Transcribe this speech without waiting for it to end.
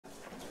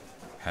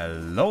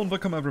Hello and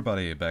welcome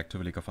everybody back to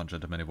League of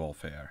Ungentlemanly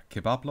Warfare.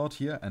 Kebablord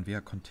here, and we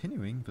are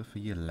continuing with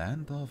the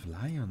Land of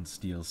Lions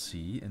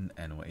DLC in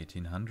Anno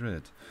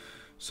 1800.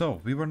 So,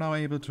 we were now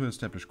able to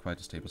establish quite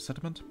a stable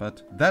settlement,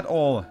 but that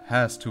all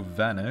has to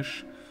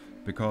vanish,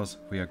 because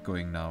we are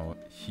going now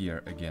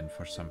here again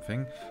for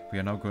something. We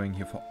are now going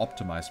here for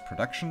optimized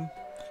production,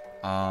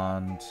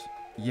 and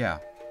yeah,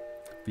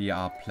 we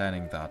are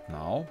planning that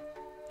now,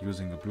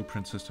 using the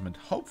blueprint system, and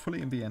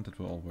hopefully in the end it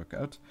will all work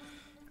out.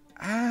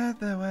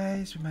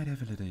 Otherwise, we might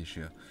have a little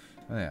issue.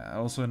 Oh, yeah,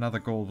 also another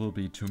goal will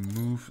be to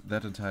move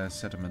that entire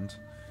settlement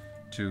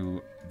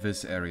to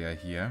this area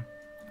here.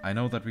 I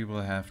know that we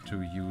will have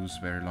to use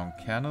very long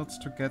canals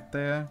to get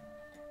there,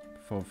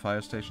 for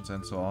fire stations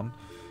and so on.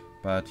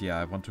 But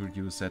yeah, I want to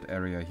use that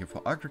area here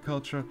for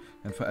agriculture,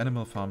 and for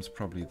animal farms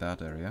probably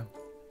that area.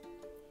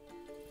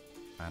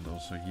 And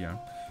also here.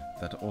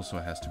 That also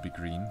has to be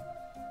green.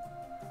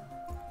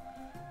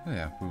 Oh,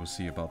 yeah, we will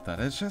see about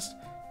that. It's just...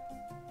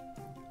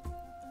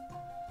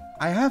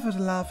 I have a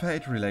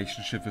love-hate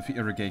relationship with the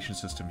irrigation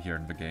system here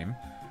in the game,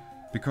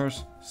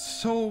 because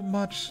so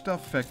much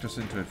stuff factors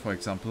into it. For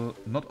example,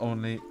 not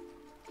only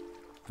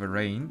the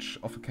range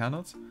of the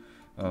canals,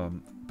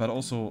 but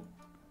also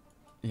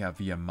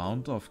the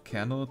amount of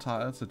canal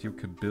tiles that you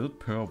can build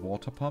per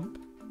water pump.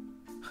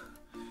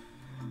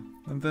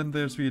 And then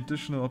there's the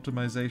additional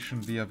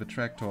optimization via the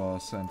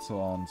tractors and so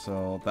on.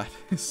 So that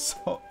is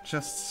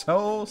just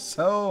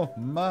so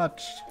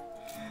much.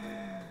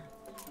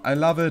 I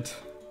love it.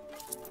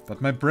 But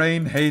my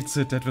brain hates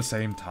it at the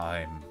same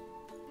time.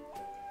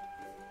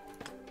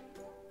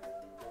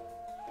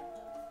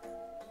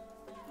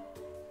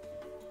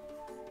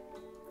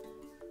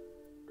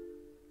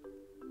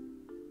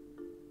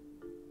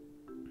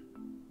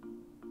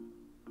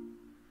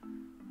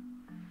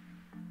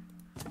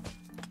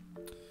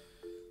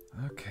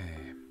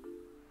 Okay.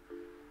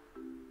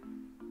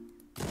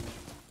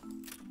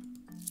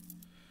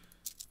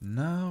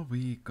 Now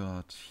we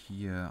got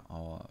here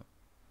our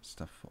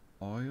stuff for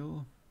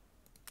oil.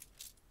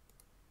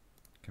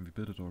 Can we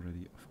build it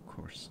already? Of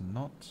course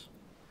not.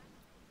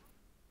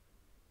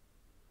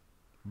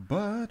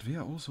 But we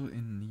are also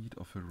in need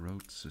of a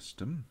road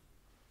system.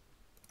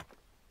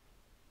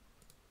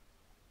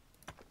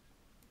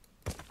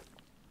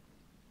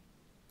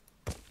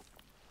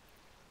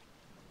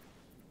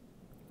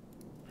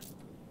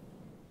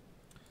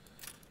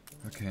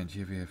 Okay, and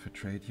here we have a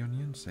trade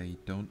union. They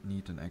don't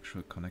need an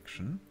actual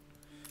connection.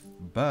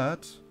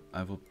 But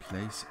I will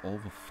place all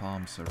the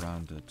farms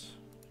around it.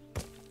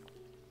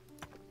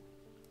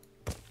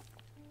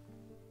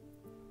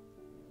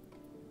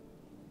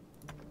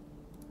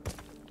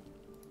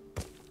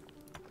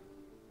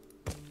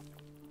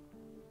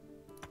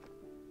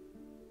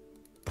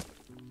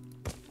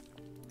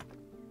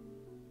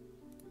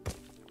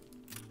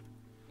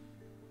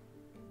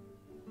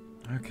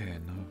 Okay,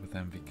 now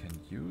then we can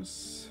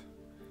use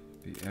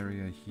the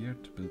area here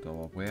to build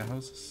our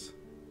warehouses.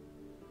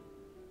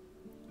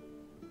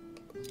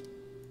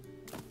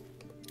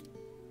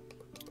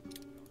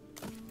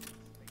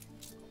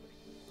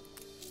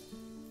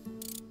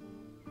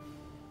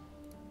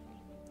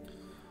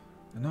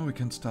 And now we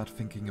can start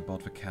thinking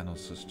about the canal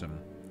system.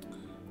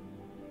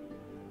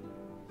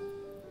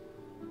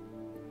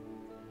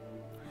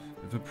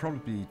 It will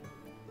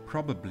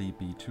probably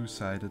be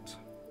two-sided.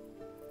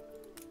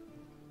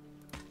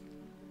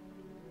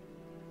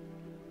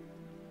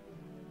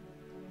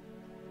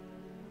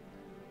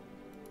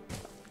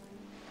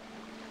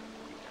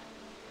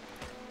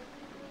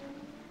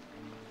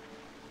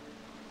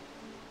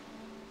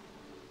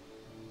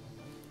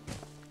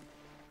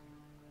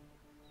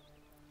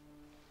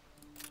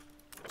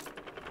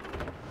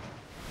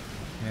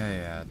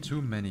 Yeah,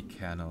 too many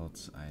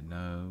canals, I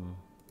know.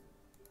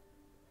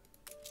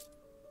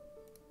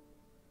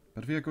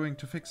 But we are going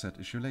to fix that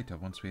issue later,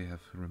 once we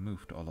have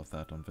removed all of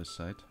that on this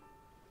side.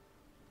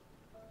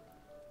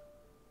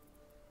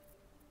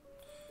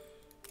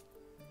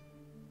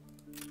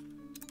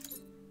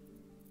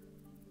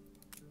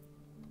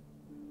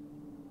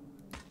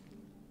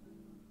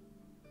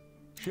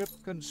 Ship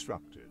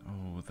constructed.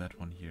 Oh, that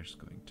one here is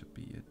going to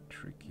be a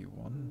tricky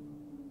one.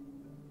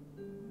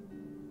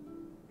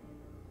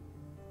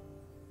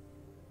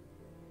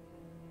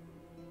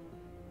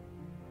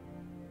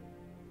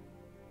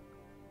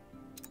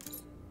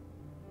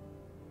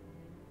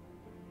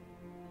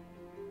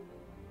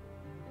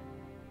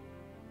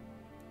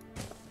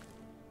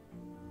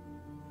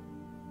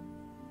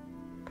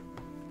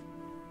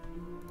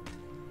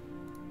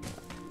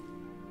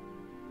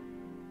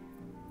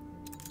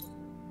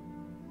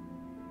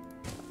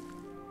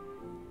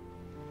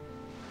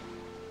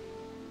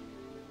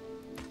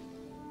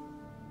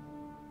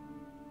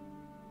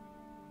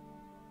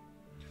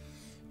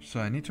 So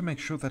I need to make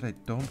sure that I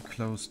don't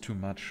close too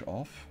much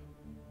off.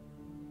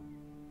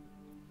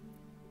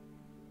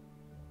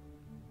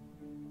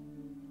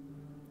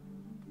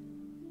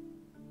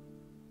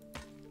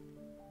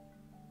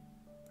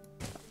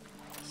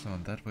 So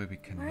in that way we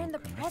can We're now in the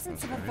connect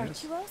presence those of a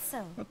areas.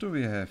 virtuoso. What do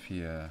we have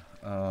here?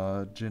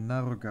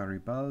 Gennaro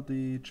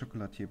Garibaldi,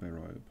 Chocolatier by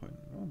Royal Point.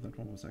 Oh, that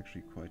one was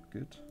actually quite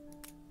good.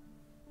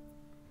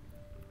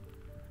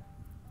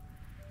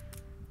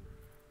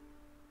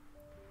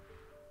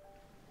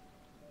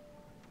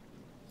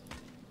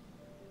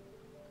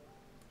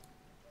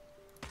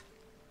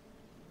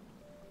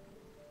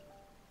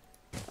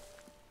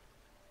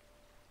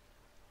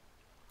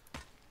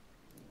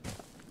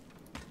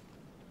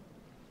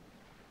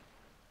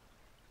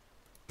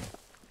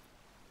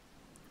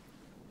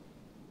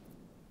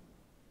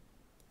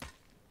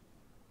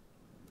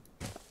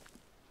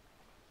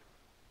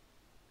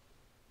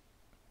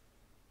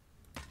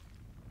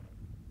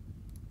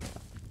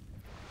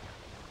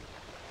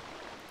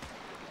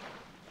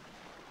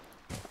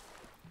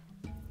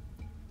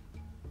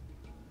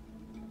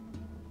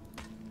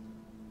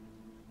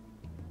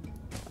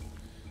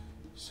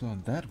 So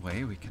in that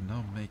way we can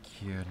now make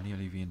here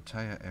nearly the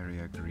entire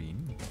area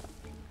green.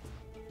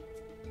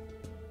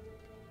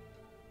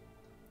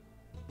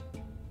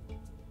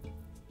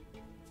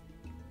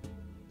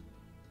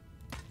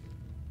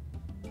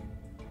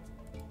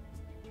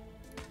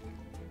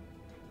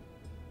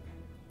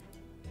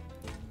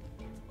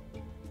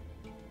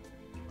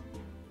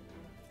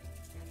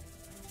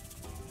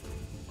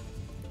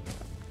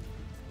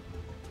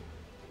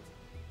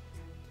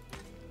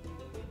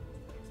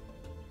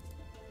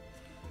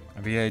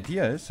 The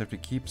idea is that we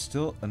keep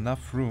still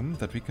enough room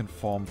that we can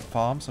form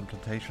farms and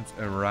plantations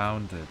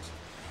around it.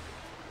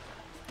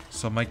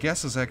 So my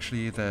guess is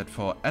actually that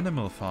for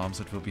animal farms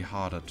it will be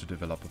harder to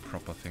develop a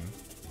proper thing.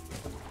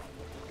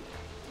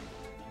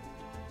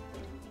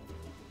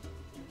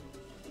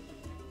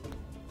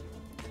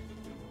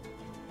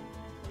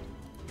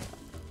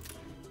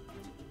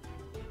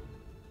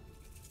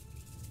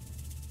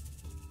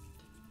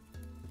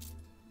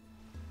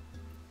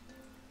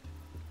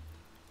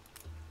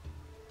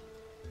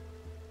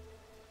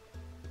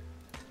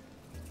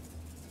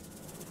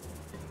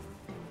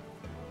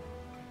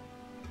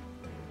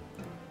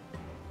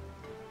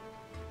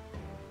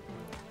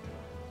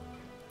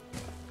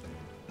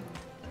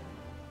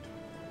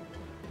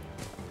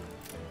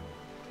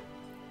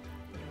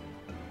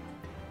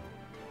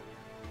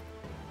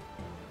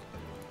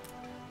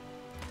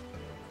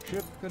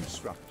 Ship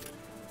constructed.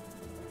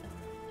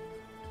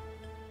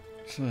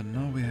 So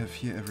now we have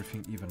here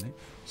everything evenly.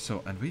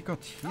 So, and we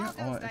got here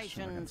Cargo our extra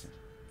stations. wagons.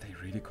 They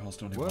really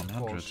cost only Workforce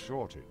 100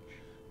 shortage.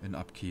 in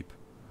upkeep.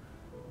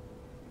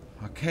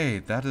 Okay,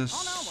 that is...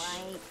 On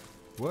our way.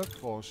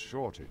 Workforce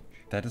shortage.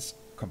 That is,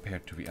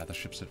 compared to the other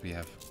ships that we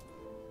have,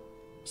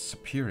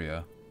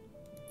 superior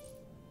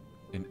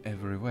in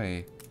every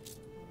way.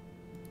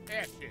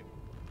 Airship.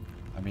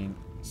 I mean,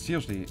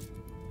 seriously,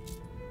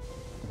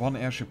 one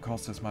airship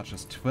costs as much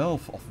as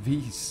 12 of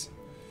these,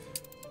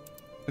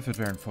 if it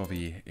weren't for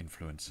the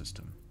influence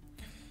system.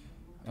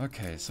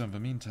 Okay, so in the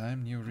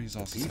meantime, new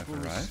resources have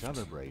People arrived.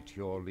 celebrate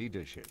your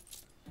leadership.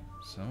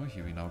 So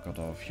here we now got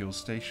our fuel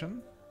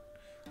station,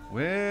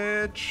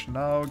 which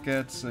now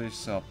gets a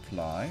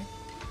supply.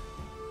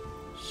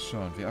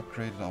 So, and we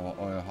upgraded our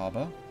oil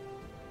harbor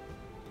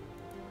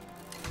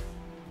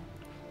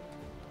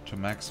to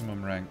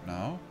maximum rank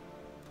now.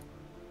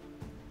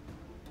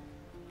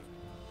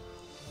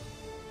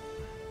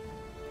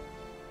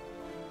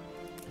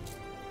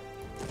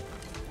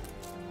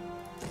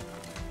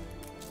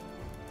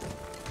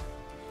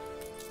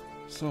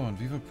 So, and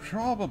we will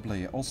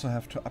probably also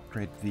have to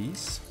upgrade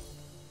these.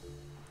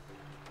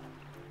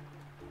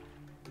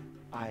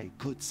 I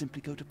could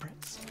simply go to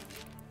press.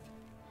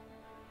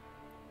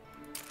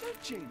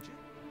 Don't change it.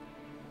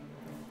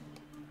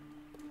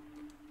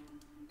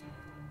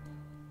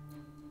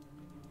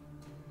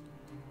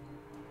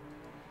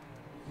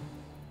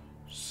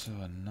 So,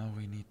 and now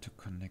we need to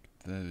connect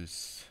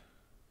those.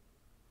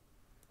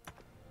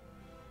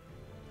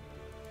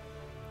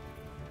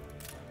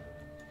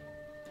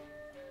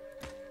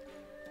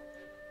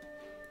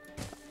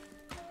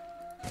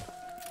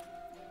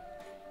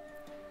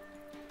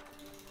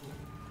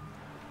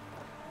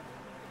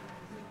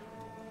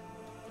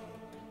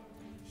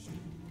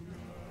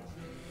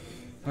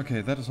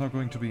 Okay, that is now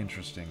going to be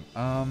interesting.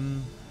 I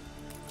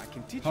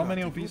can teach How you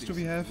many how of to do these do this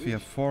we if have? you We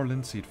wish. have 4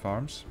 linseed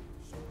farms.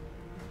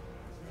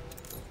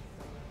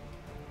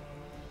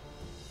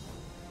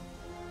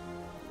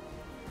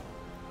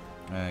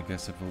 I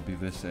guess it will be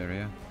this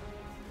area.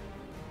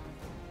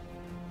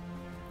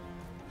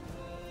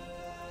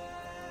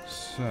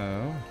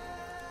 So...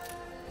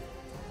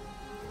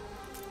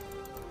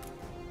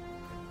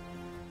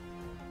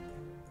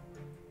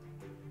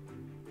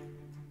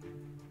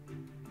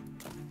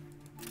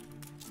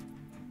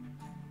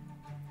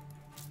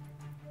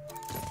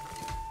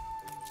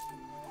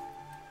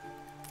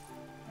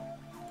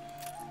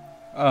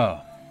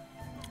 Oh.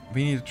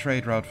 We need a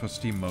trade route for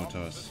steam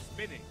motors.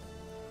 Spinning.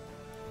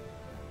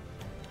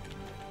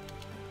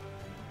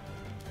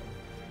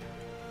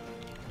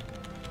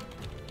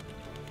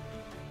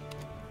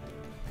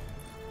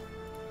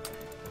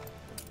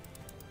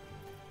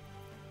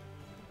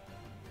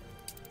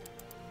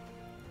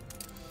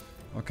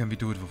 Or can we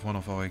do it with one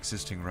of our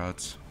existing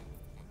routes?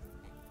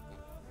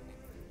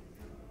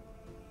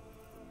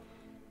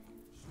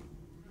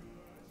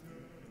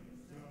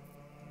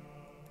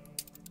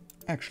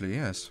 Actually,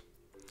 yes.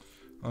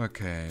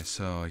 Okay,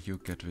 so you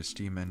get the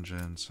steam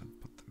engines and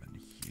put them in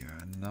here.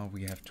 And now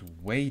we have to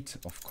wait,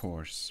 of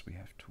course. We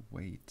have to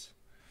wait.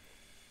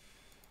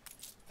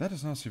 That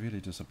is now severely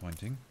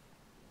disappointing.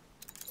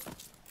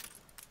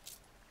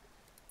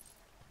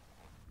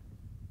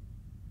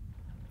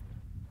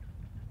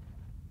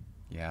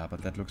 Yeah,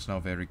 but that looks now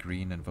very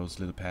green in those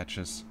little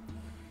patches.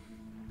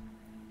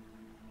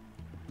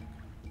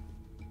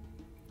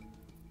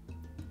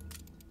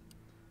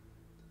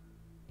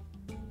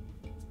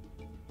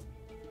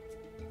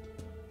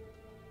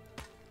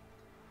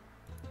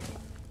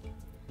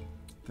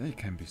 They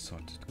can be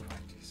sorted quite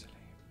easily.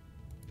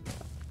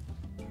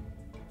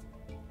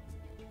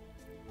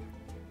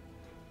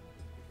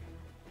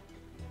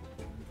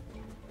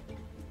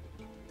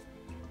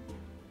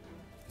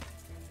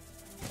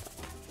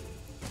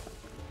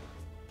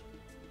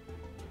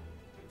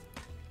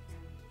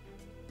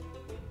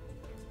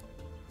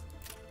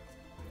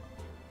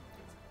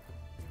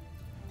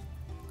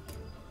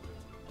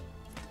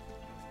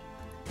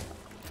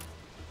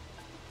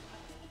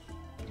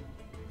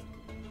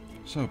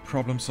 So,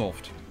 problem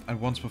solved. And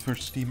once the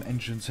first steam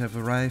engines have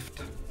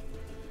arrived,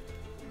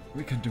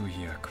 we can do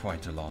here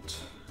quite a lot.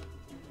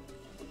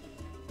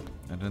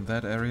 And in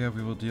that area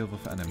we will deal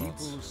with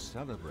animals. People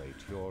celebrate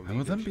your I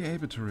will then be leadership.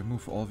 able to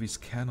remove all these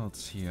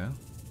canals here.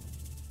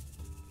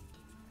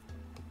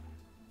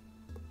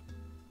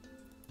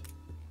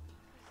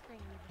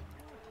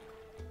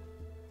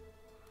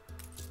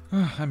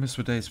 I miss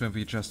the days when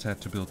we just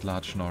had to build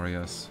large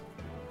norias.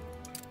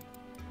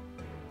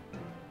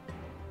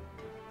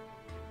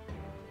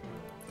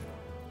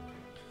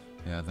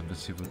 Yeah, then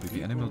this here will be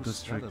the animal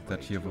district,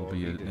 that here will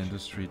be an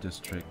industry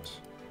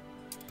district.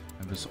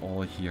 And this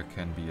all here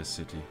can be a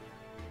city.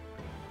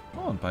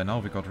 Oh, and by now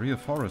we got real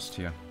forest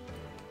here.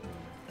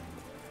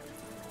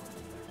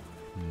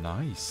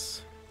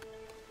 Nice.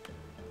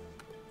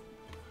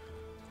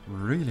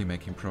 Really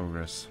making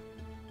progress.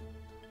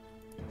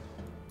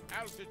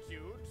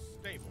 Altitude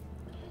stable.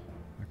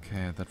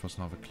 Okay, that was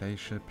now the clay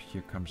ship.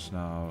 Here comes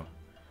now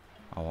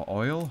our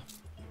oil.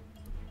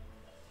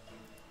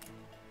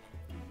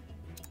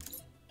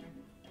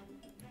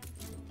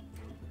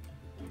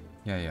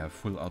 Yeah,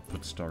 full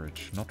output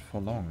storage. Not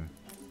for long.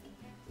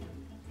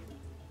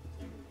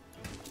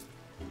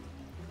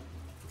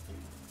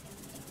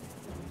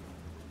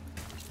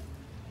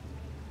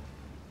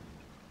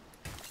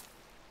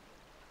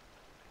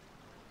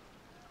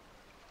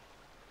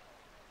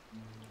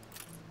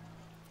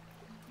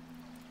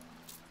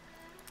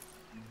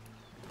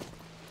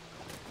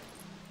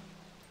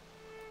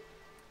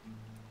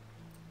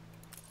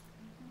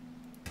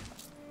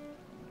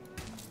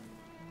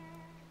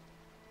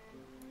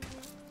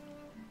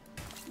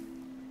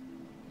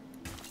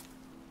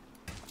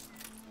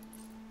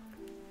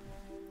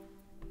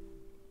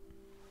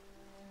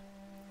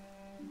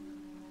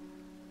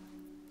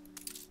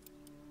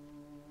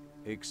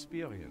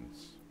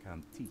 Experience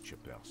can teach a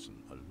person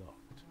a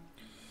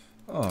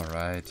lot.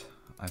 Alright.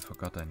 I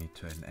forgot I need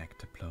to enact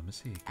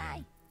diplomacy again.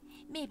 Aye,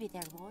 maybe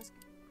there was.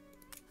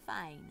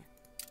 Fine.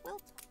 Well,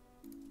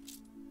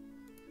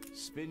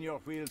 Spin your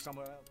wheel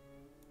somewhere else.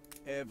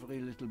 Every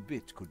little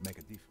bit could make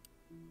a difference.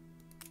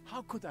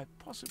 How could I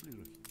possibly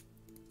refuse?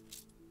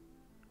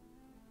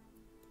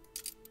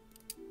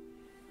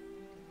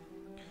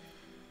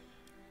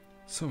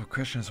 So the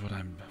question is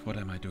what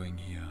am I doing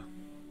here?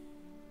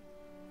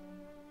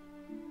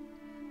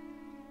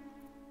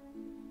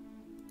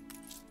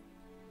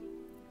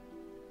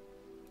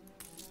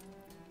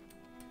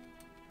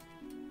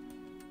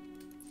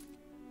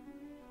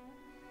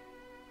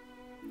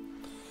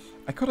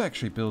 I could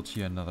actually build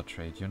here another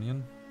trade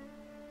union.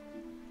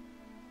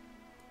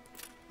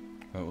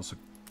 By also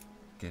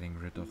getting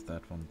rid of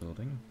that one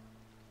building.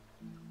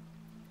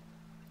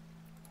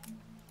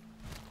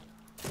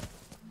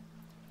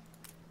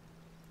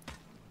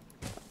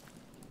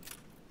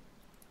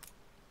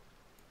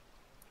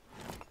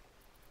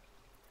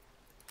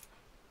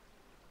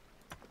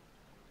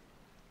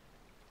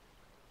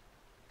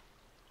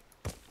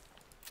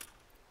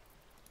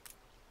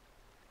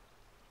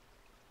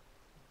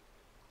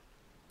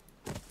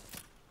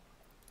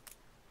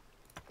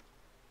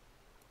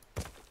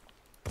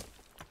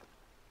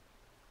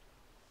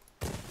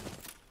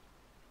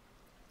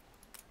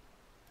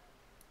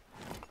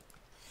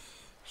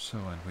 So,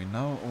 and we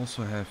now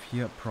also have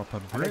here a proper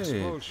An bridge.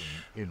 explosion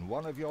in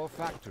one of your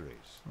factories.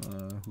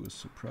 Who is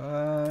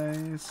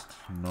surprised?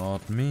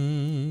 Not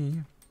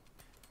me.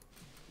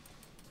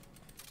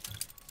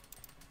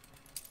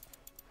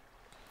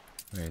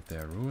 Wait,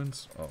 there are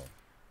ruins? Oh.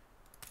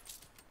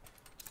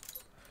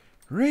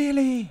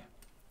 Really?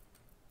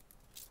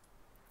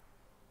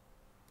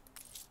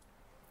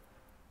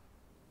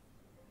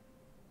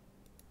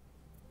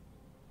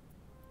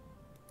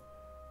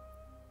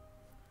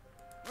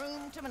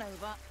 room to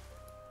maneuver.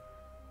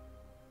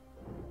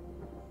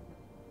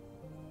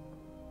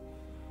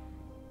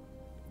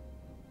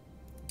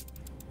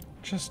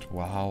 Just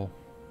wow.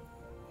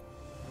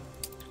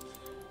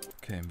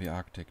 Okay, in the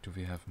Arctic, do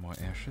we have more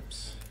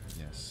airships?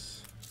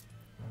 Yes.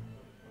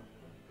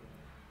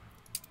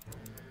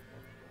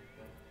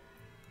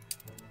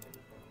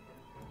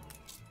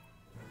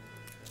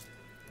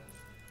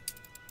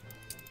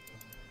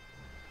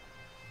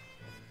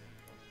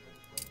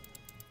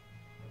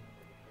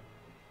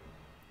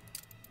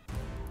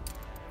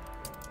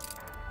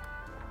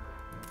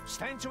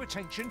 Stand to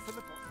attention for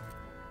the...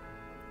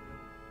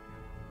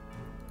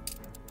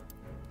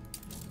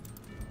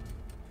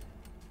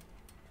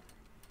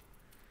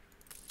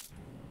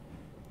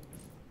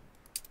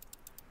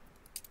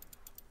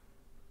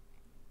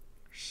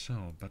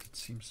 So, but it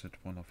seems that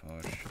one of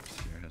our ships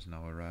here has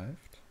now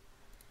arrived.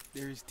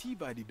 There is tea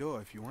by the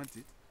door if you want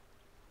it.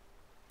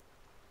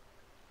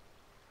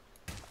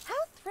 How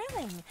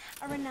thrilling!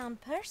 A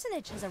renowned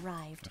personage has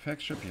arrived.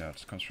 Effects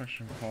shipyards,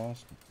 construction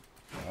cost.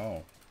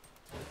 Oh.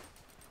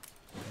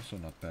 Also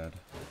not bad.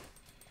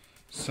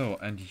 So,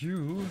 and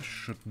you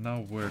should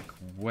now work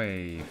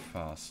way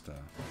faster.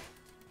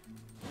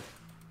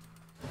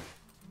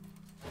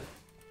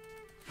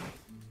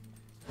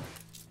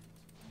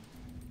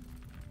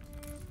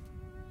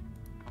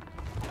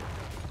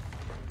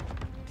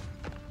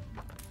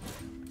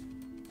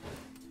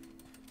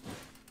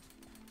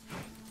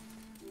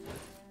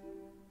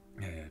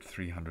 Yeah,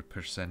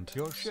 300%.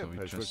 Your ship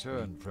so has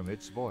returned from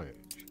its voyage.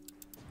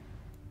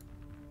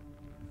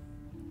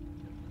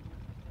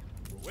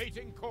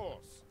 Waiting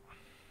course.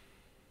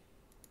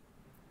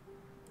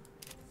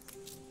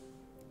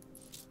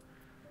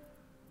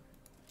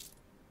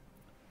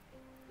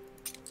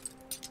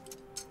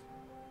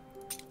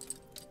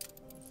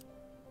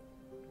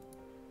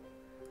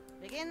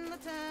 Begin the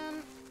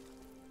turn.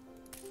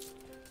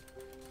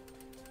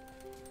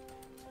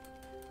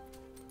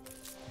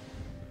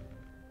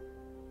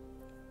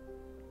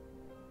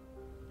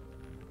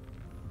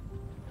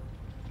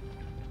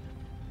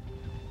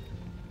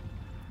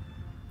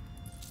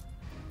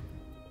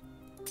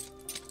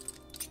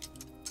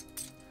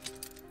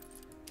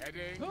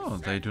 Oh,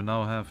 they do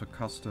now have a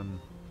custom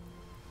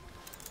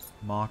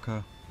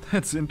marker.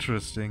 That's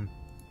interesting.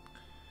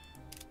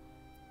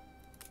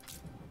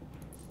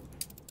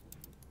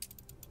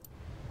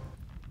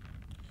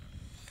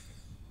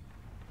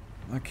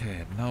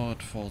 Okay, now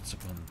it falls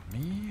upon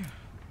me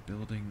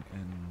building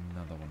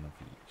another one of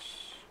each.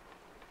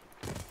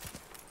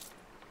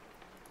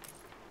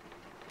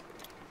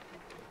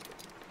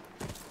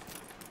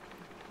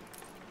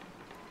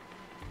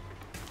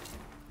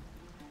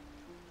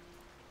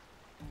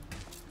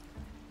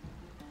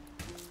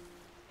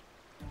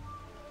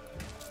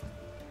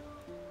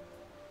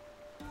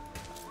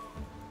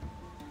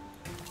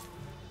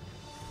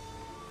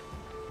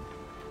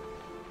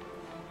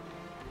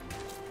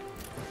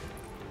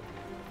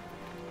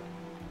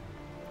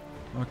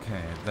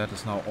 Okay, that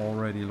is now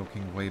already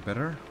looking way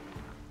better.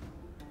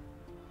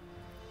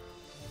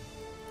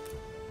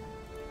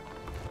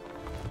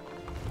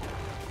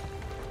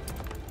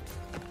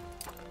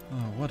 Oh,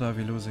 what are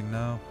we losing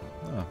now?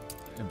 Oh,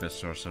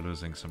 investors are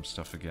losing some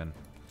stuff again.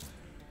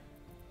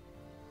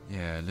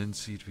 Yeah,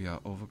 linseed we are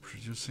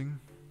overproducing.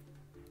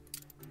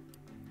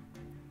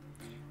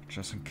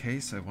 Just in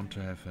case I want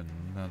to have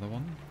another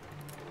one.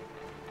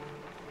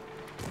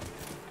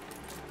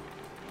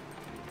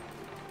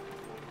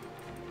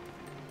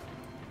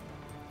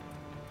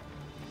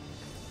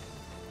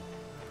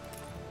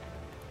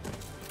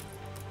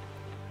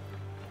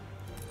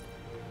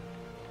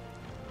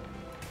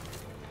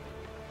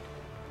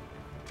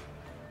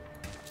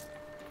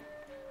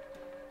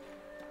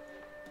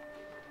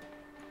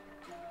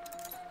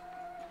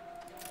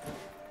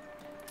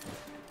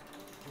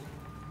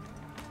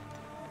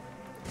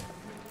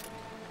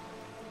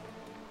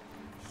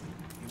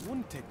 It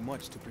wouldn't take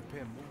much to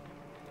prepare more.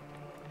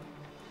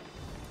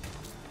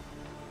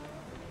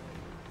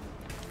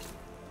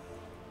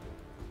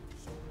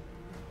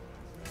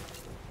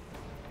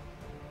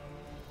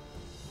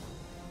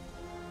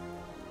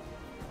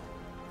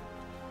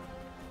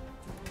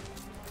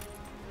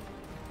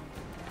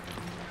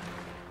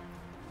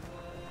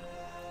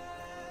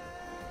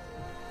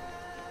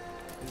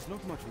 There's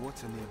not much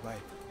water nearby,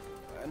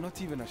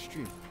 not even a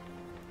stream.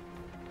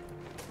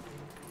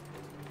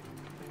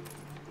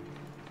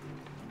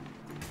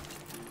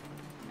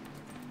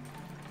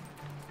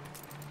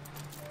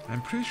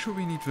 I'm pretty sure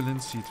we need the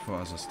linseed for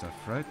other stuff,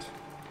 right?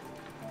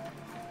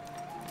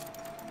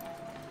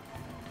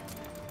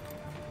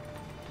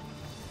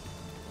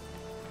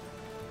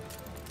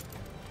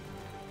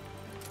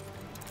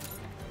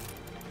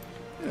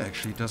 It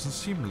actually doesn't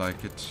seem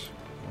like it.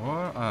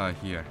 Or,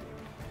 here.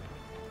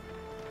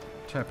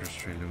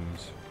 Tapestry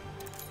looms.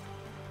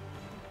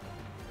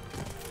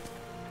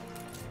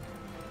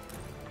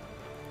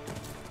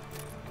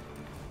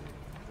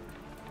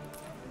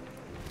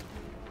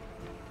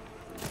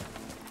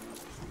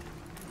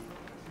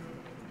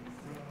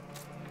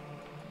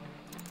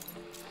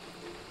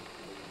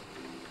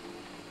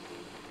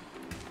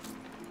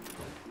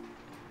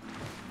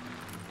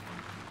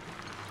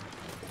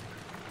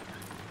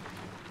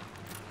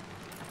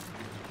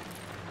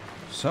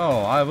 So,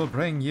 I will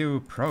bring you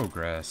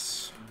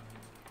progress.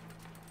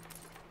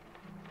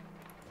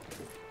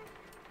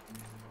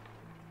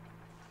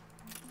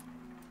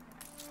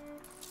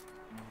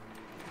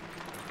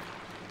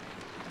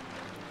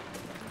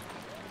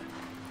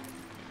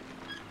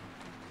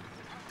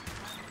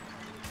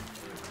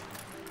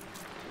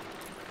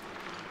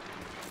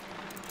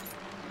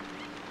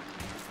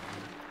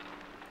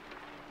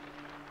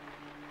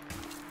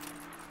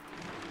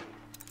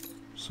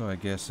 So I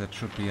guess that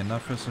should be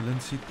enough for the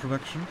linseed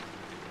production.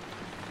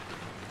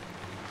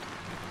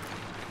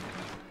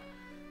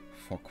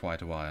 For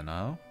quite a while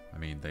now. I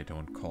mean, they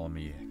don't call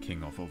me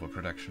king of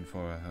overproduction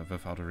for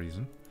without a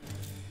reason.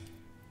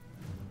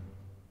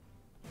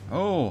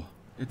 Oh,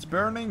 it's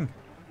burning!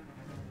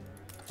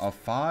 A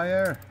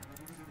fire!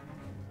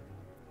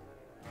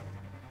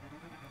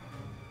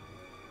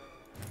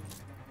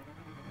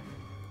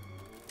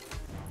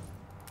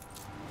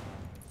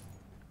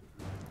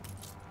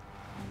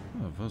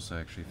 Oh, those are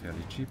actually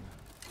fairly cheap.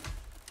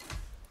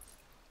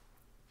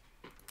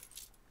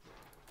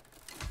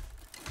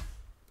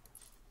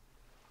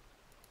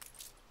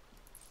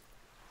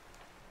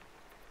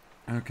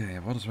 Okay,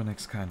 what is the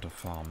next kind of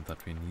farm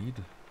that we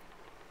need?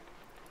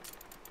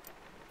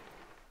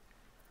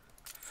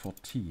 For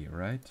tea,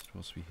 right? It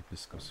was the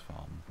hibiscus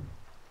farm.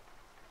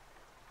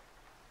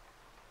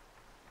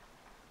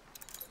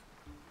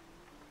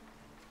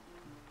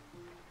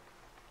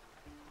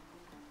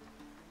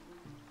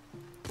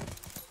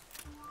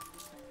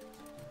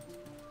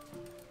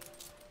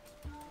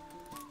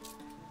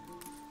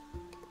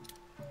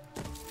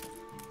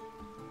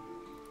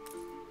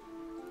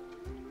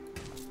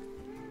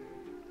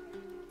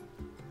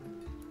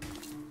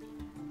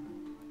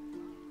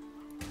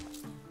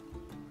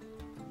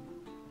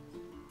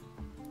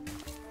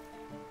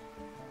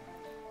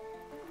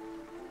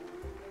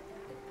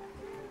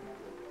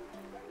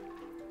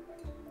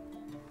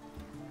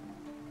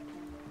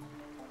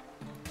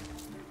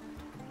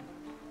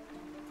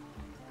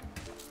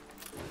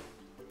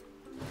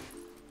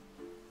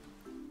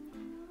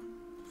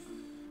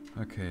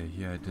 Okay,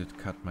 here I did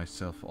cut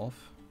myself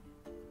off.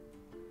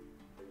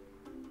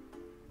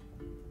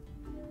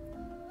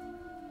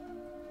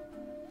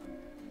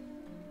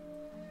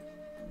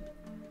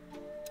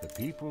 The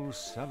people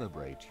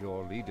celebrate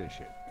your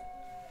leadership.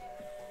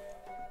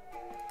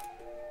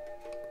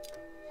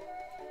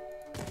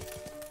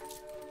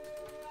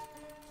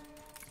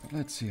 But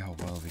let's see how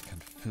well we can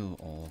fill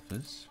all of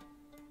this.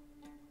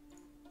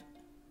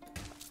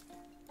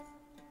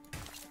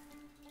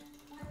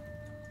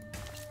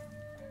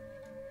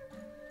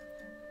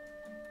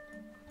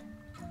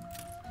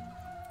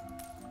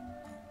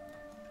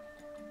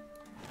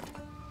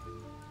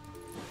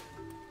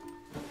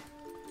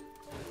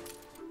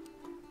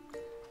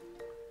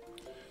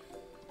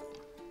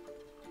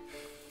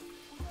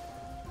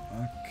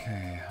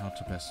 Okay, how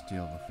to best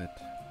deal with it.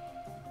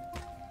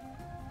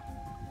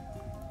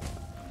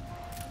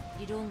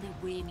 You'd only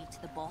weigh me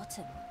to the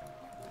bottom.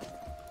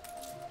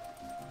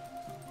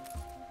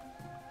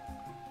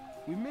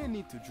 We may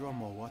need to draw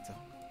more water.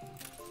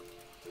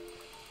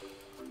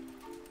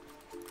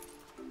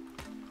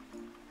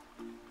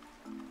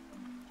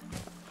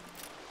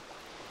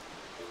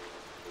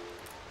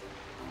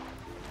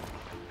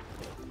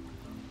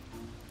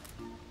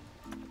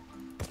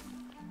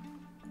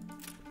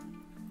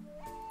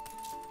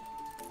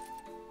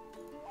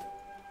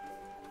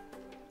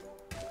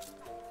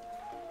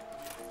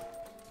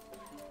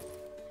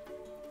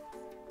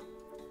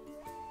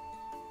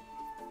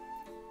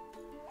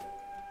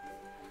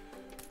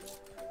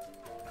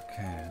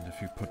 Okay, and if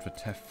you put the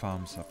TEF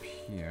farms up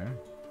here.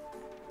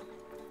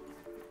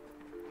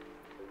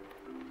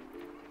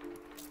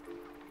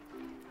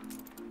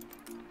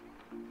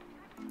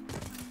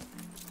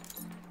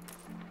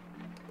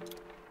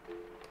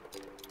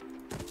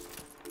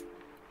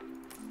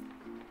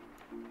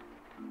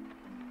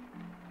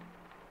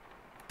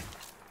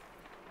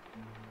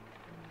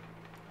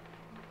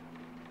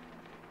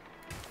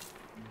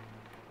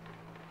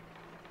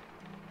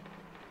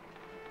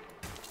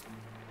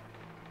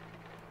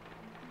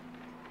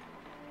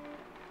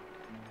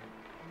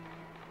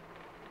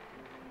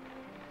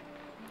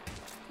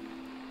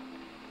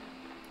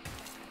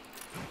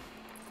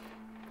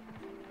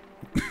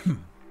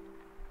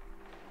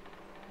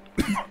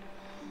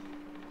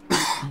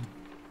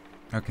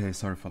 Okay,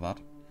 sorry for that.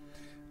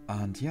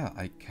 And yeah,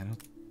 I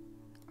cannot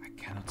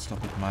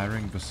stop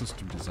admiring the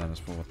system designers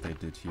for what they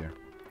did here.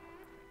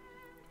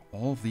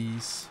 All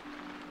these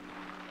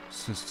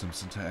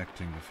systems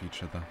interacting with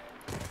each other.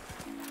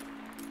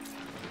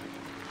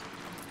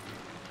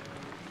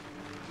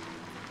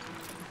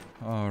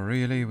 Oh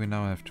really? We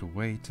now have to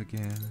wait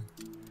again?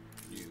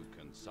 New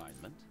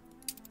consignment.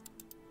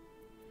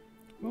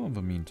 Well, in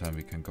the meantime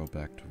we can go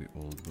back to the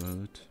old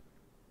world.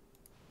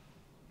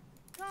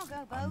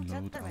 Cargo boat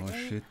Unload at the our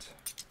ready. shit.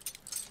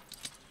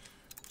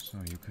 So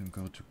you can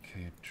go to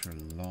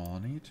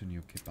Ungentlemanly, to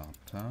New Kebab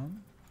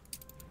Town.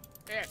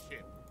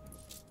 Airship.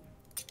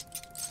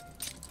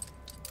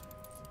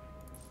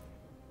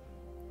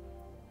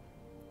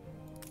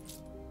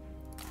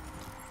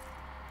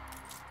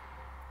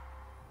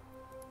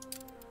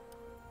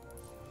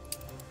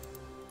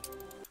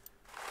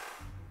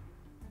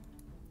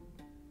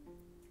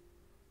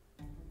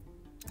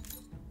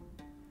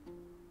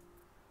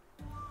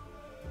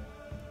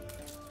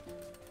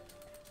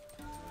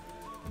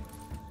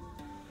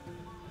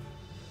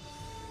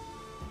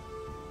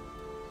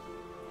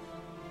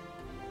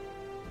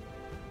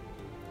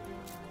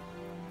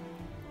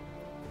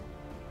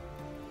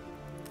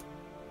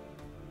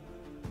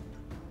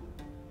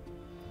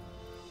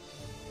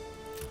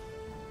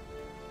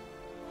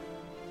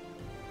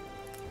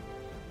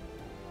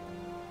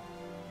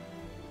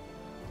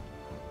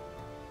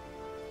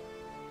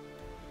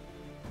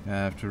 I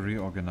have to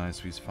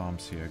reorganize these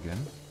farms here again.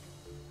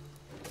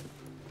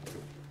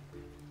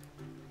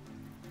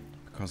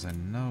 Because I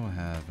now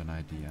have an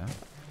idea.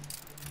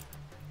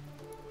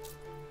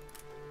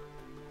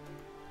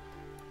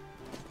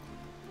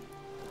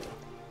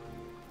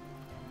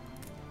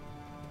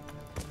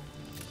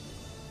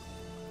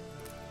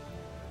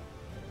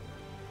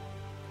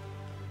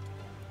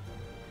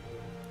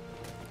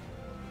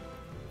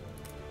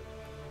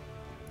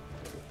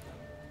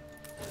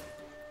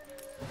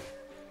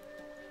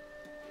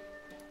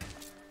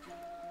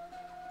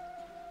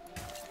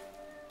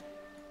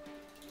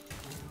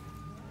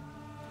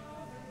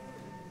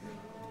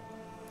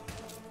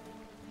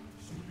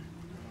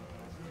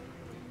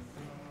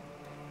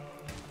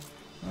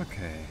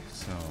 Okay,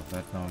 so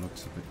that now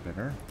looks a bit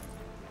better.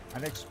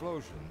 An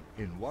explosion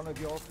in one of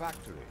your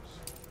factories.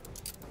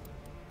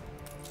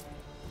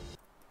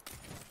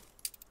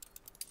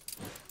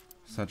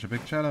 Such a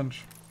big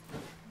challenge.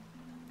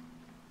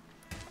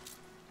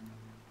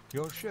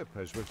 Your ship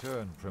has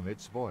returned from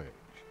its voyage.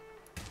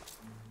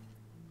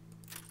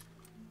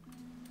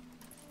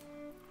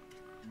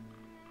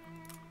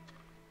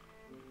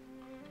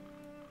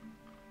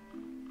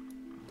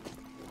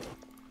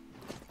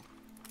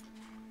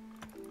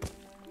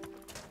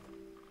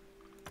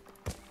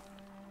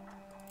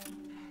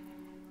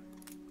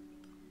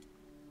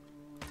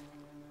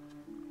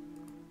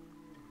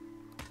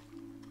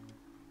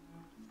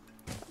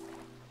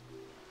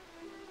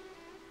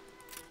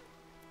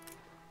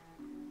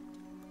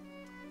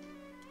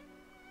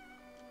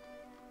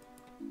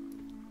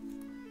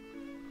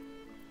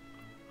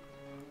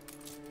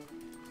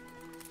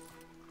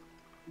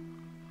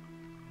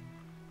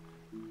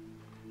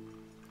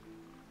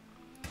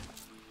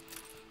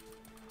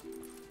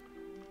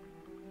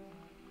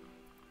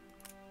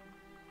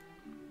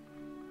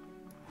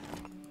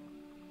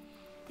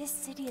 This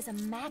city is a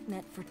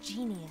magnet for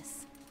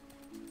genius.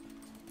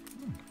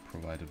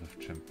 Provided with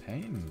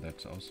champagne,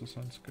 that also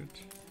sounds good.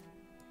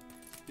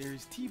 There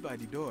is tea by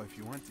the door if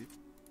you want it.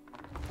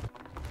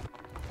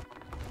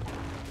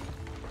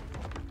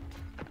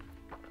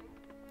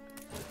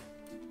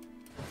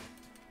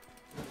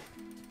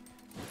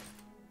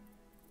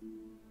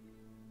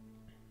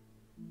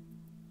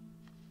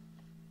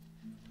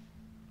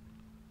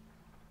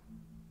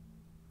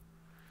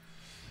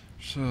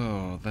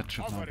 So, that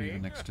should now be the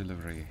next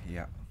delivery,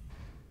 yeah.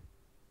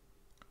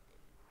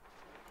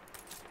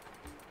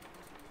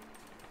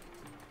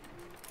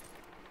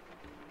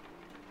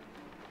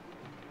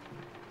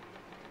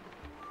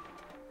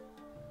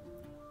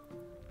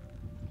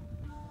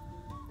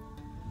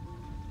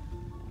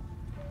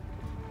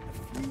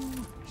 A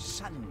few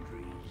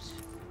sundries.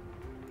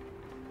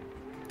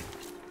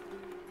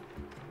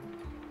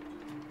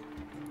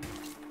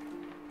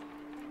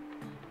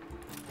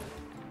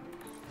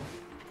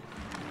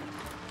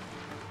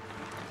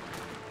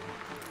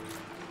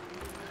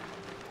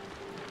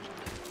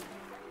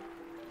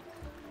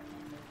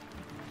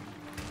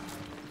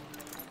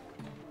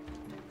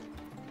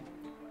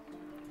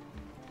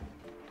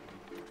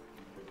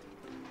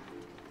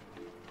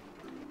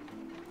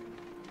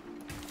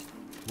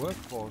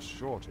 Workforce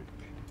shortage.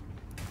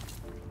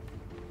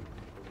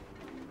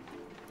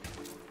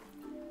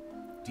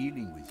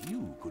 Dealing with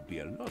you could be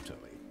a lottery.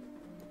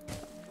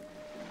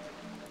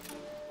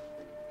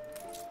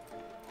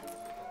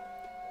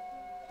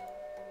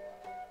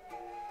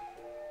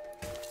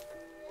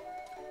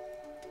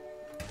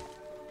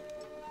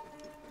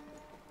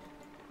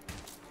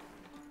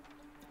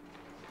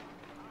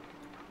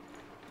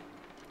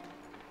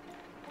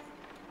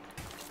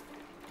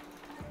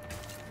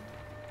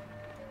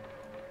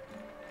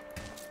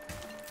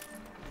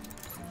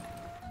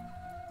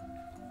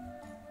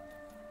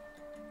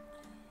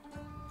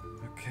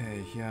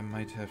 Okay, here I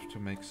might have to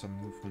make some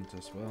movement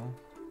as well.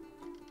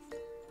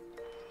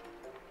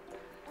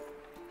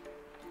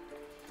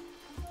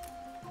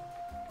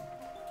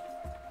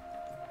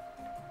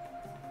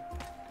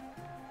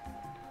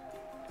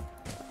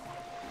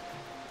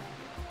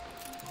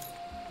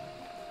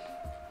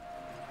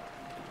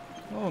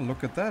 Oh,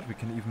 look at that, we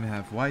can even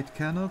have white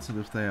candles, and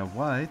if they are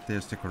white,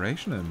 there's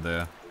decoration in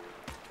there.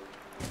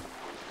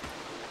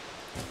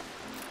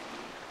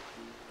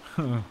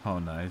 How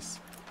nice.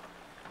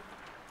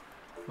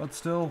 But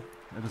still,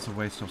 it is a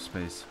waste of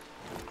space.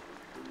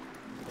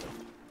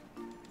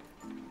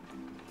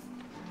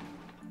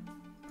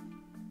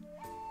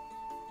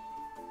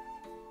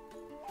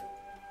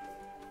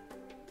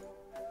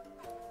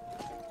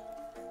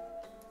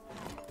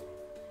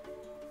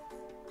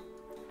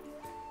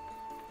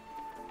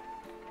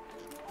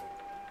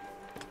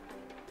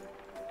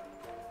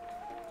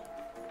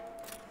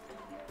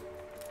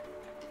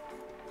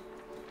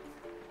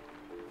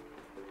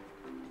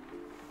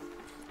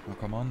 Oh,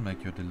 come on,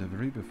 make your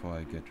delivery before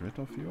I get rid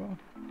of you.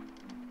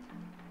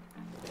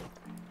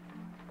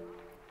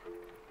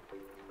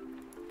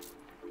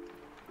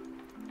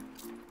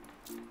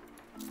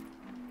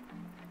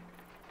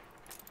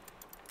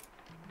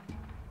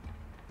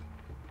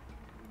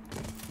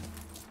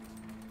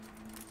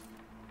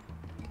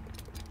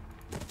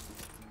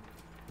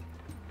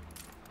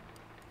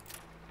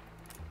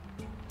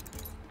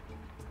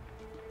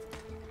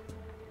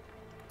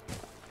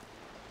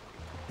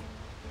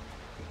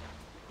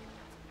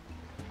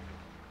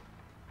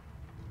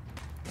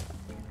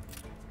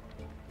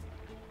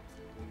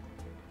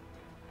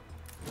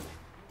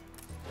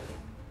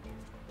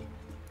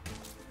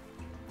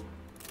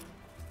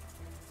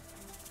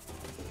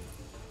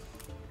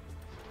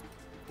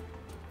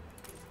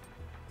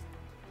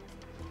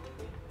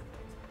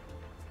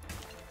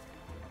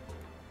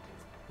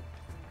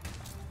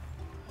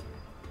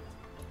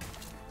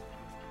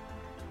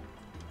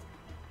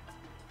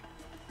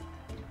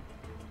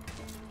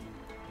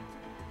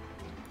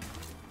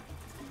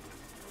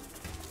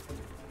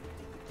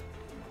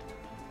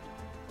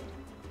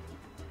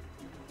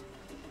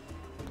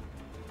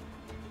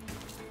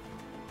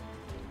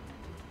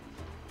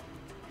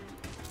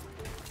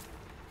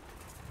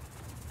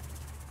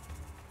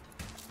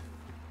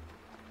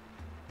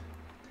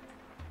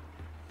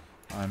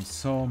 I'm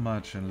so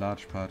much in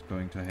large part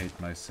going to hate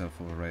myself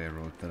for a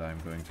railroad that I'm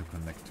going to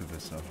connect to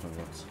this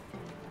afterwards.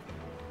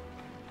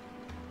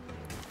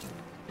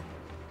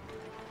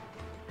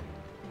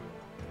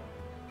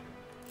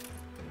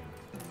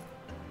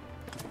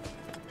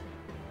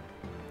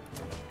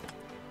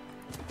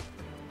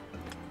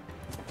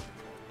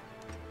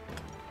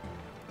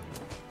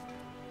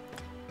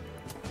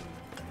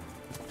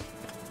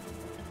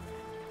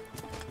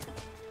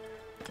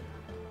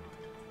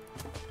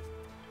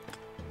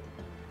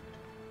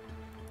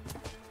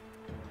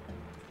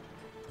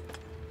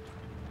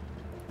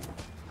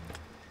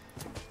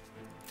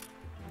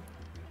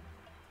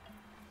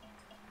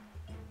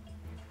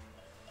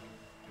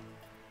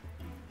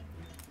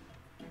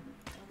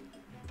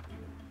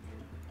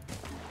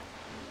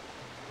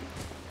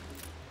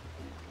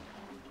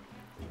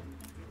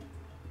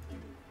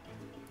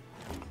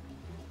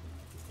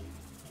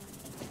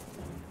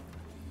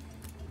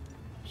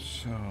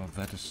 So,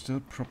 that is still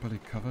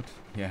properly covered.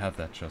 Yeah,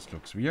 that just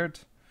looks weird.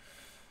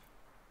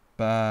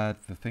 But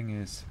the thing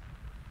is,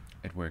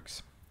 it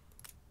works.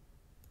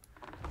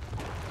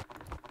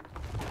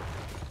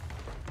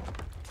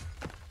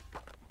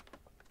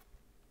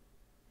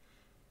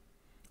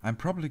 I'm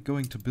probably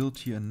going to build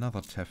here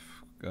another TEF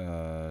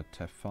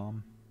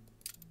farm.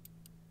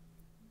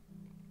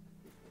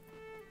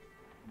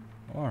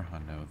 Or, I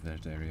know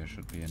that area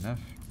should be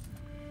enough.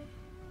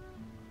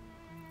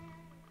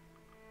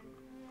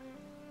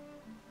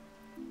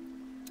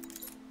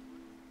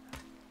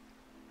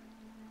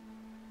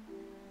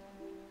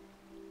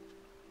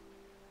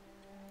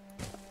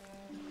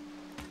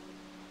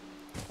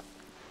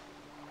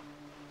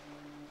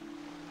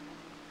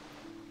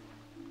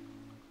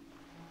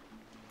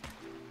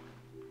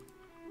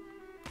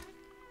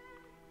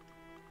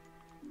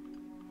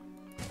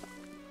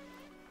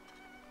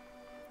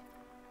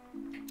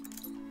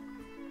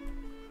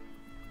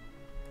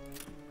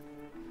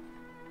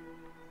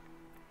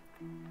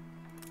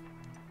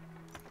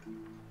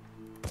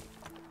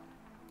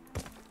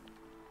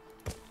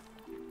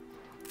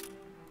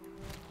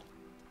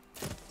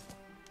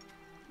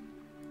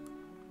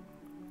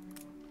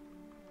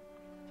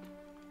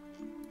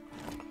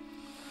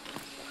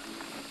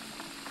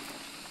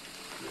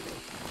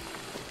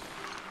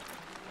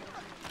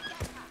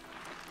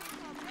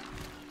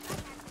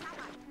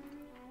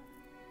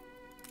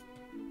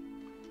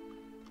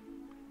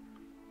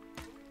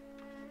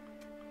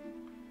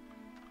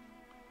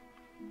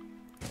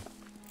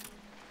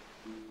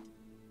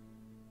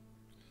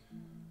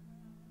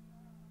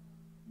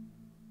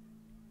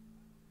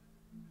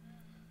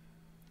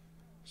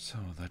 So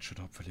that should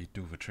hopefully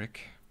do the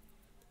trick.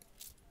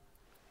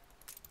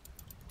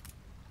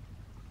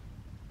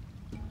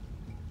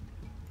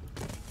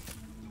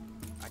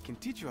 I can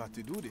teach you how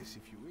to do this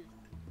if you will.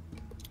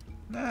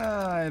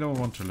 Nah, I don't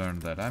want to learn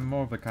that. I'm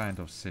more the kind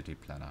of city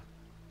planner.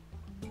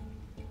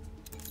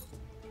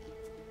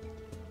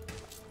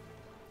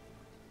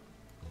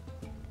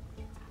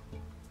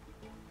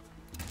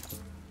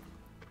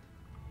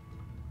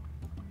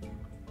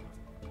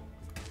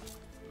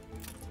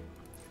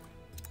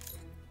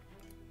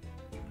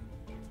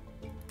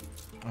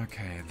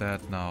 Okay,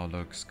 that now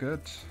looks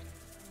good.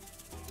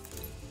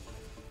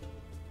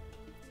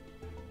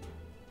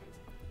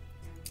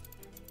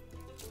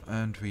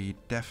 And we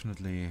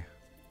definitely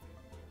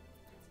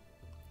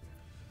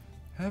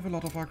have a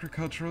lot of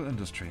agricultural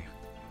industry.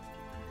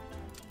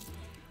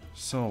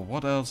 So,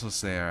 what else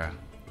is there?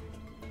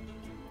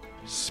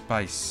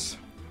 Spice.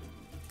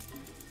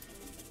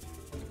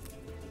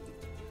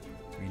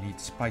 We need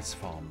spice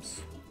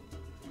farms.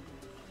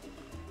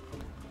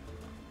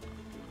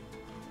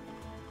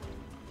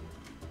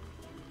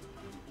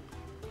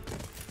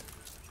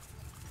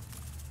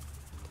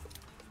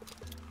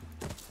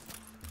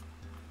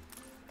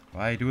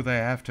 Why do they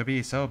have to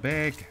be so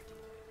big?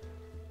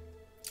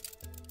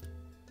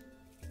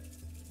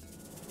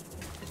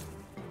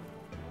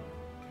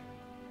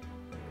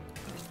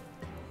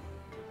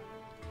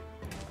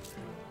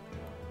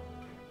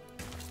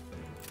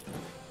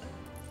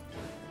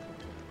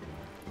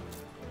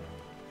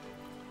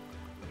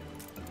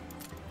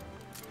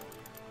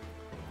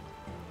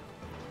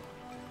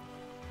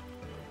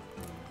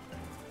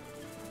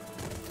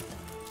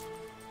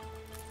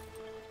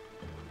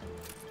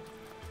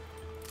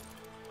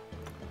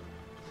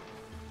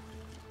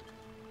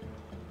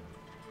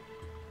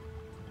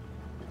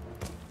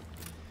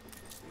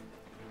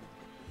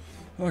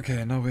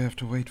 Okay, now we have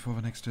to wait for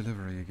the next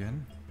delivery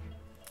again.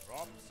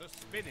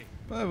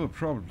 But it will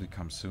probably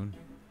come soon.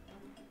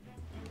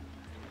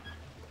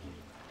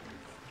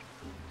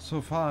 So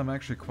far I'm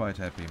actually quite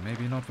happy.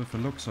 Maybe not with the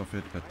looks of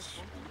it, but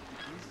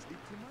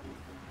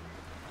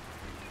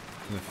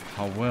with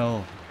how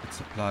well it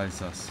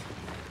supplies us.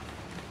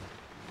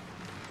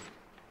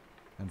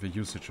 And the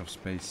usage of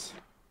space.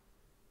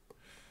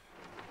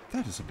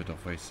 That is a bit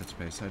of wasted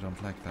space, I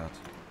don't like that.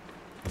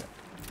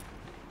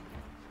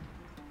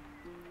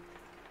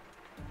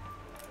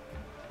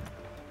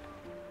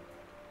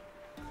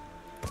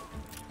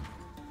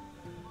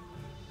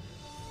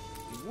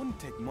 It wouldn't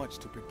take much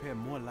to prepare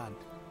more land.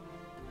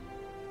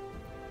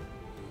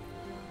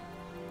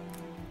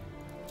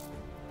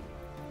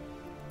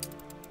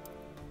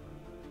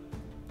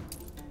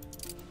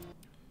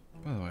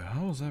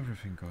 How's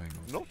everything going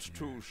over Not here?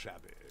 too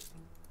shabby.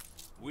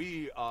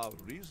 We are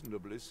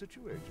reasonably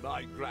situated.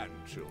 My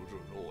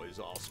grandchildren always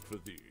ask for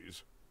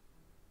these.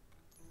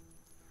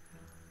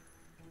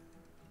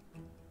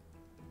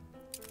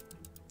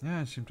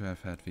 Yeah, I seem to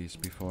have had these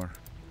before.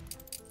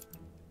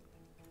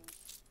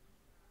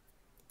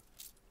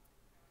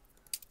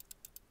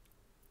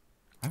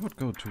 I would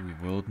go to the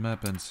world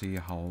map and see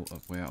how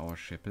where our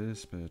ship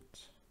is, but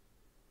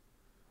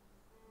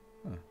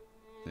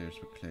there's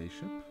the clay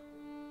ship.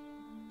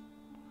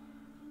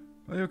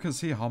 Well, you can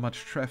see how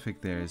much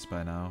traffic there is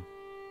by now.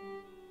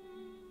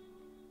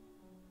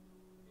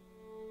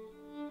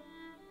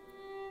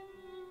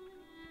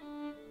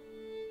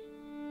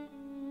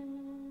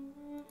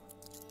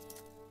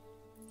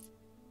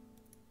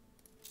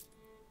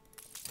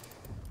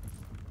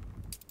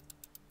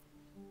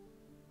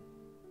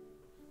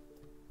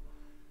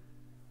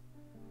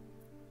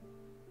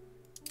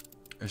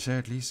 Is there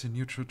at least a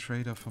neutral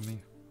trader for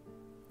me?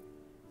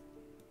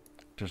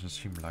 Doesn't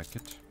seem like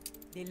it.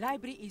 The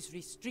library is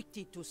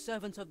restricted to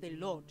servants of the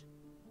Lord.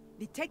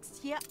 The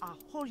texts here are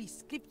holy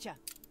scripture.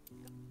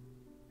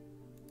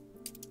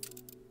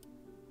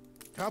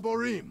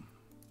 Taborim,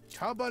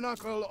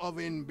 tabernacle of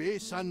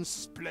Inbesan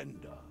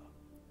splendor.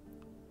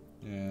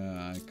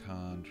 Yeah, I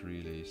can't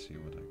really see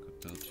what I could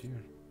build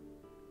here.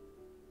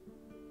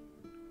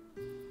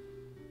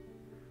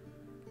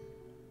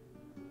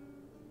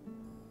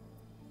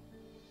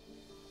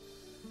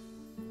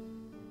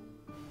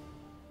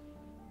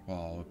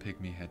 Wow, a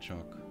pygmy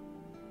hedgehog.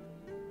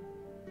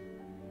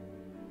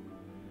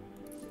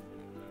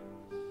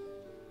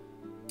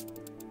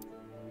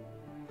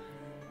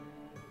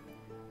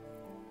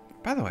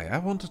 By the way, I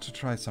wanted to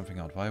try something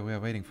out while we are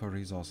waiting for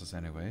resources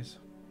anyways.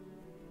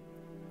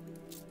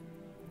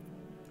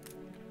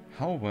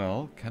 How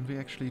well can we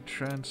actually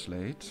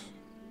translate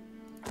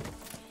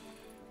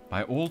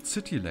my old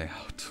city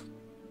layout?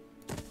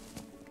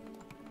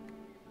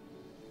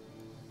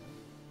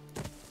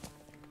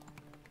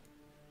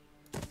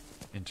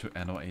 Into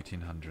Anno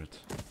 1800.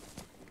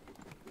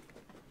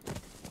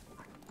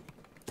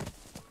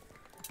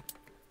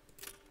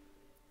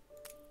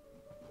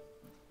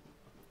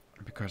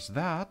 Because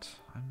that,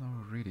 I'm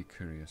now really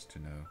curious to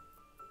know.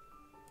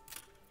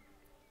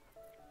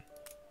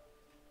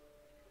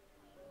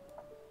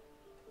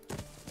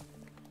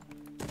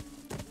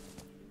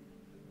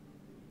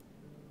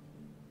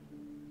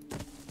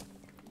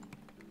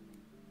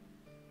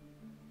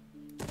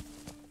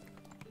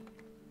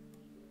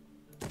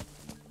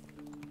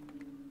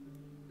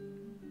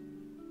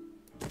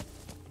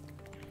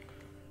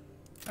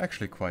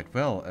 Actually quite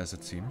well, as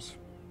it seems.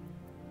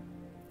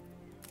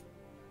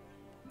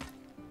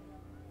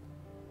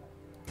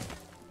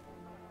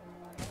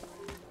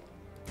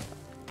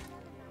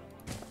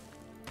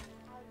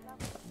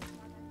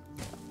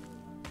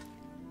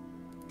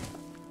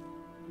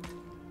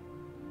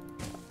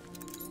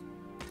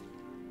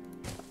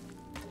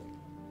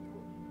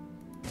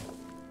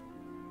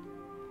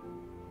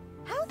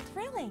 How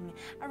thrilling!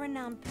 A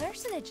renowned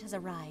personage has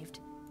arrived.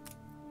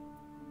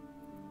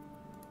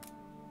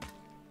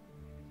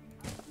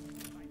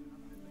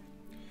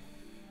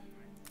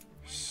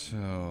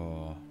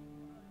 So,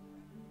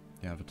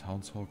 yeah, the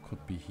town hall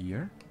could be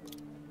here.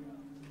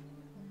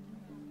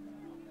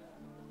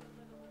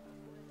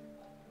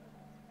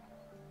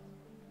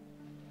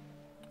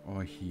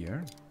 Or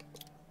here.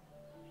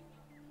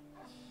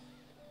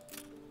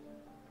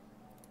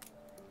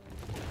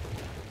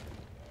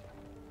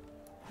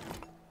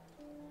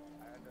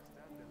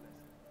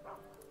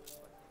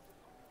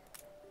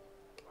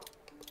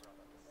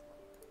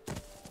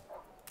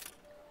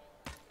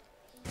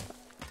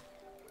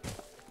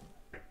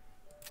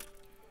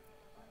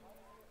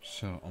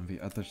 So on the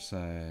other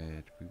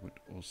side we would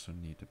also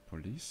need a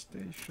police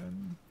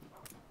station.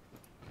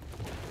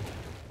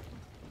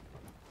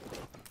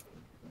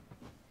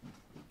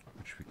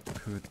 Which we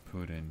could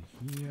put in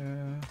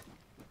here.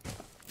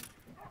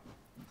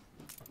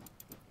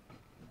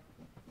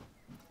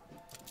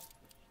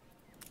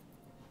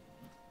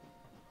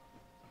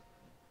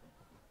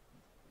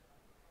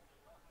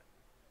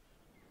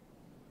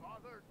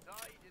 Father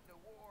died in the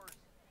wars,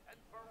 and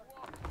for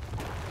what?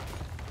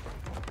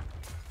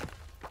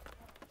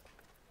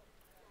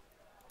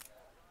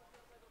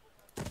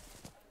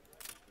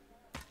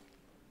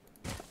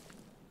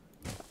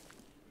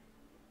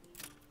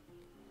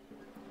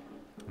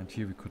 And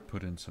here we could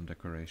put in some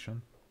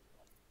decoration.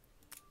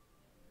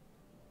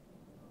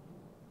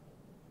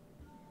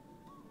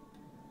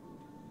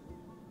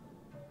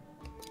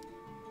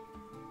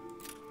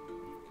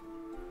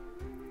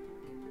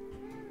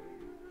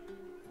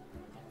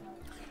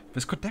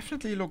 This could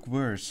definitely look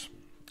worse.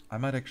 I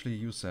might actually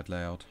use that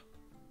layout.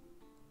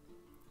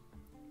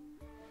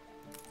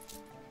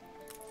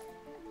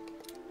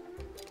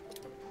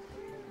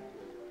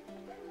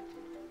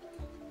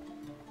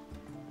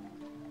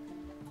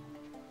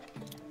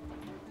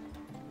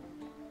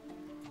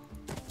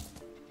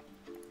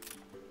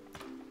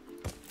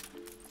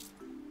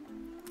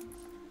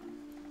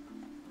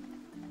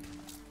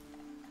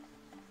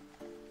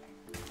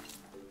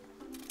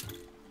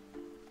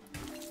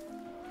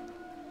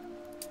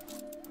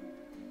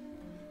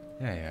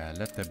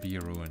 let there be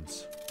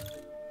ruins.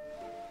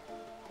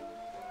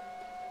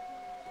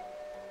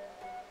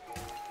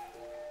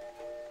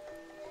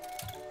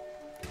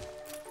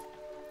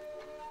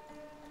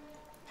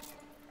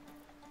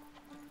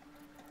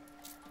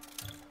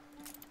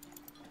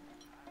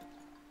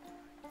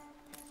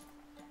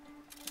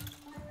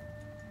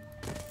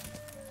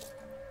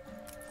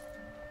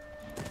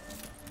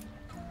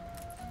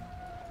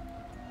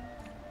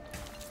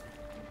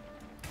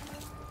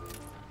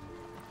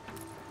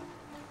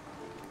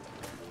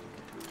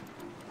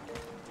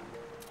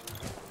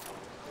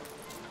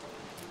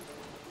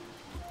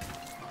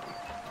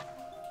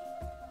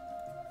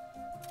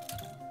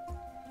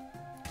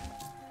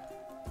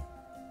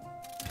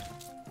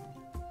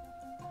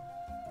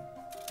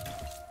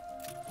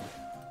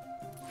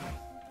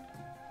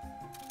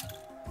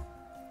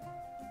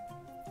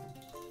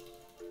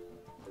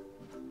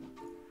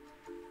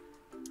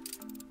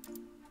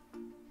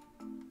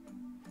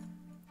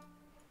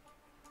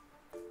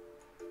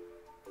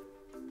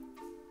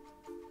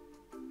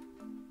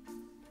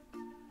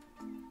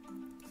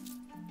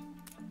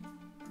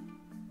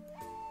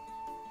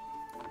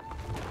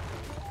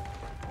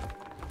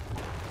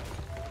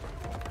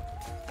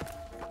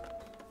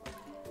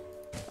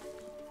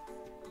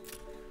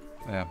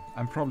 Yeah,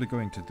 I'm probably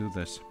going to do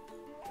this.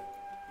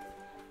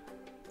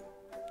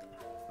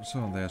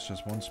 So there's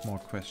just one small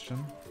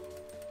question.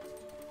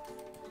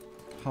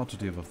 How to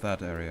deal with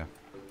that area?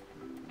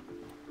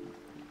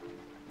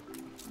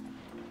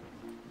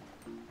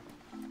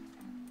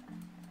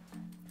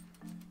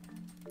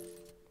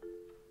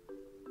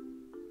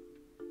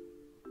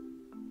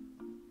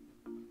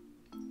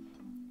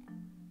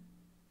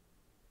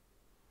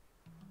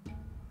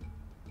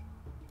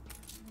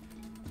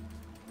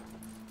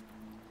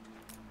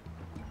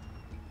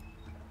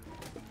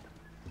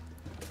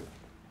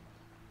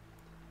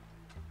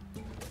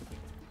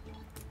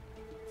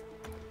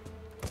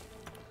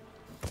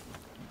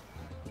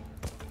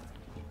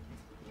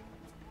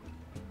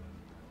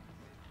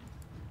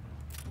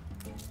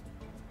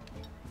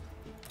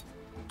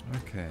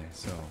 Okay,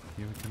 so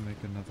here we can make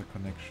another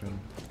connection.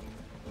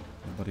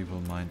 Nobody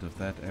will mind if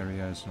that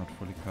area is not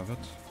fully covered.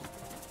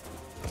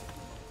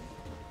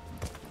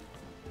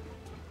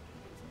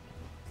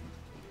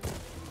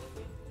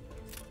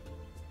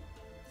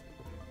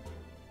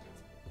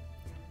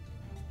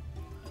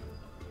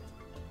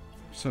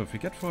 So if we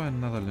get for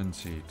another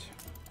linseed.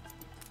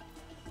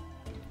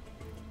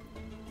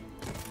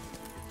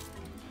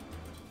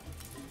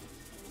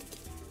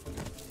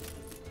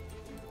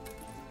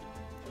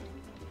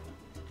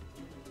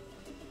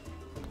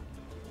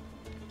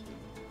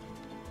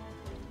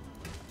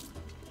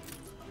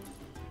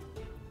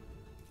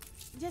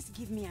 Just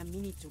give me a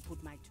minute to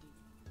put my tool.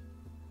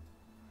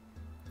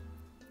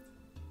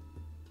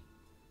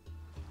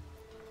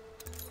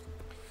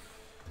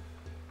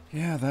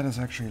 Yeah, that is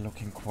actually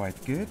looking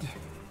quite good.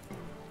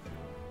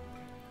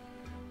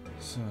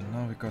 So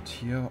now we got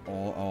here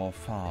all our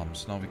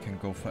farms. Now we can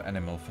go for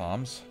animal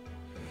farms.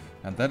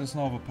 And that is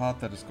now the part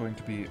that is going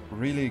to be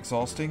really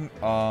exhausting.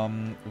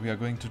 We are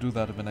going to do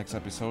that in the next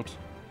episode.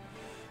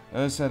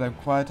 As I said, I'm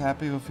quite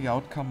happy with the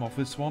outcome of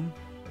this one.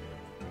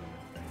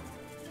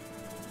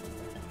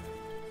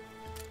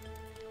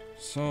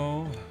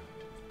 So,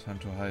 time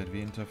to hide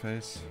the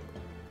interface.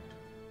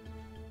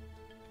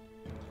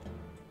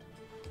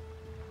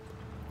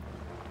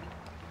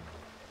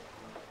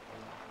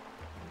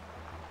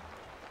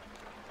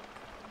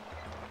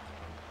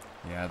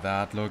 Yeah,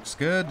 that looks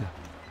good.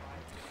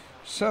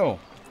 So,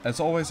 as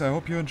always, I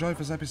hope you enjoyed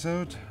this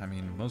episode. I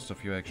mean, most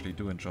of you actually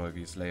do enjoy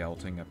these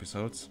layouting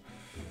episodes.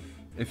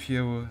 If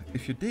you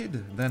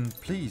did, then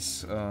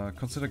please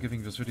consider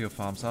giving this video a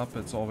thumbs up.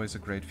 It's always a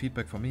great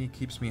feedback for me,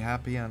 keeps me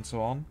happy and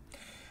so on.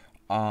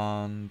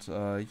 And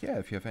yeah,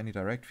 if you have any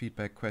direct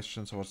feedback,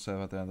 questions or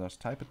whatsoever, then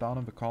just type it down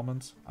in the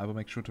comments. I will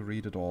make sure to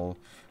read it all.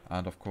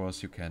 And of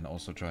course, you can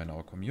also join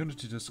our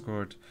community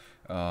Discord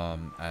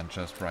and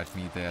just write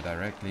me there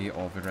directly,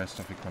 or the rest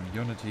of the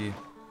community.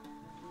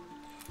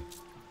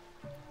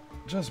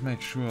 Just make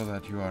sure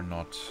that you are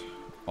not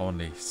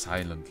only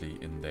silently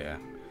in there.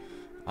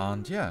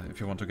 And yeah,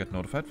 if you want to get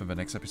notified when the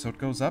next episode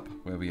goes up,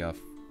 where we are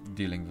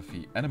dealing with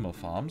the animal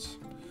farms,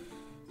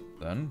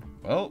 then,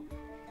 well,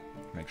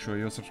 make sure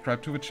you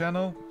subscribe to the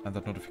channel and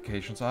that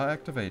notifications are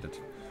activated.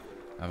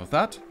 And with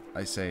that,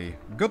 I say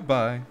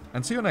goodbye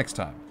and see you next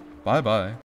time. Bye bye.